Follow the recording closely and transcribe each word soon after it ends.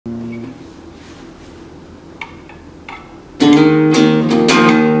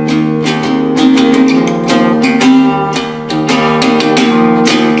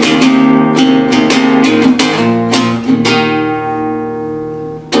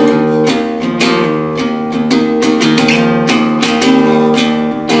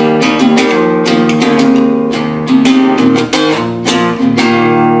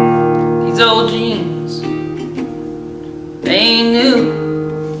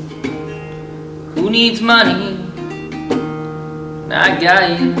needs money? I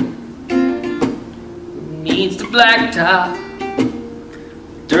got you. Who needs the blacktop?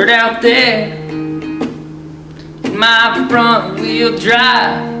 Dirt out there in my front wheel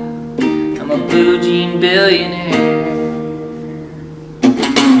drive. I'm a blue jean billionaire.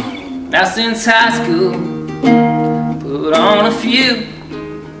 Now since high school, put on a few.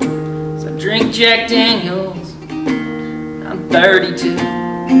 So I drink Jack Daniels. I'm 32,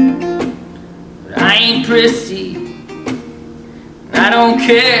 but I ain't prissy. I don't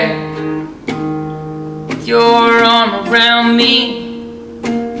care with your arm around me.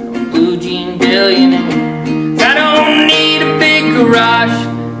 I'm a blue jean billionaire. I don't need a big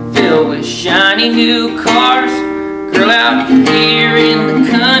garage filled with shiny new cars. Girl, out here in the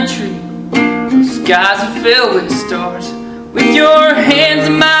country, the skies are filled with stars. With your hands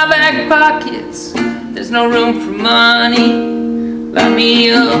in my back pockets, there's no room for money. Light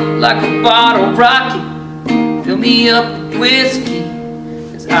me up like a bottle rocket. Fill me up with whiskey,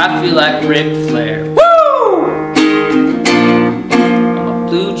 cause I feel like Ric Flair. Woo! I'm a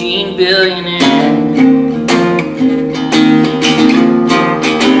blue jean billionaire.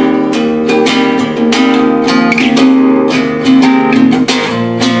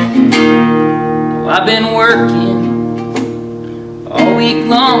 I've been working all week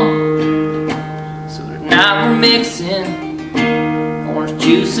long, so tonight we're mixing orange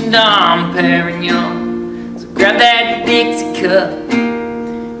juice and Dom Perignon. So grab that Dixie cup,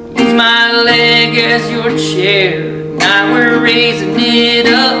 use my leg as your chair. Tonight we're raising it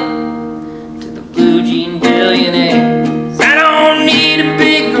up to the blue jean billionaires. I don't need a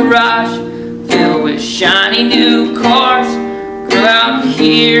big garage filled with shiny new cars. Girl, out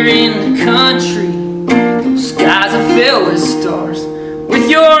here in the country, skies are filled with stars. With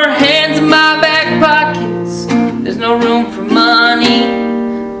your hands in my back pockets, there's no room for money.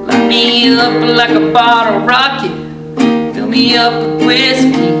 Light me up like a bottle rocket. Fill me up with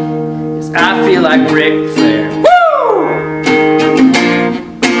whiskey, cause I feel like Ric Flair. Woo!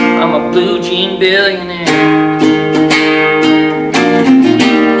 I'm a blue jean billionaire.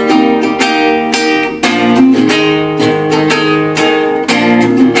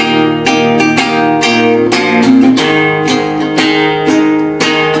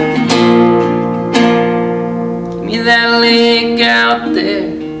 That lake out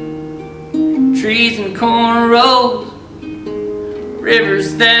there, trees and cornrows,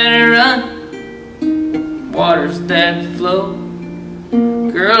 rivers that run, waters that flow.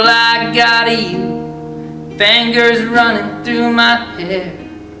 Girl, I got you, fingers running through my hair,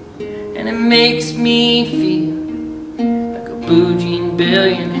 and it makes me feel like a blue jean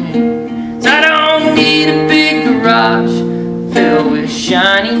billionaire. So I don't need a big garage filled with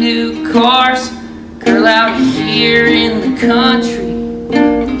shiny new cars. Girl, out here in the country,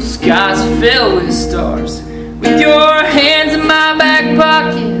 the skies are filled with stars. With your hands in my back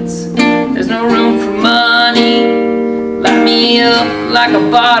pockets, there's no room for money. Light me up like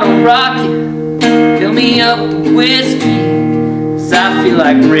a bottle rocket. Fill me up with whiskey, cause I feel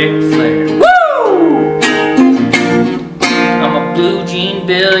like Ric Flair. Woo! I'm a blue jean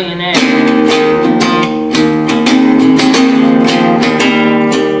billionaire.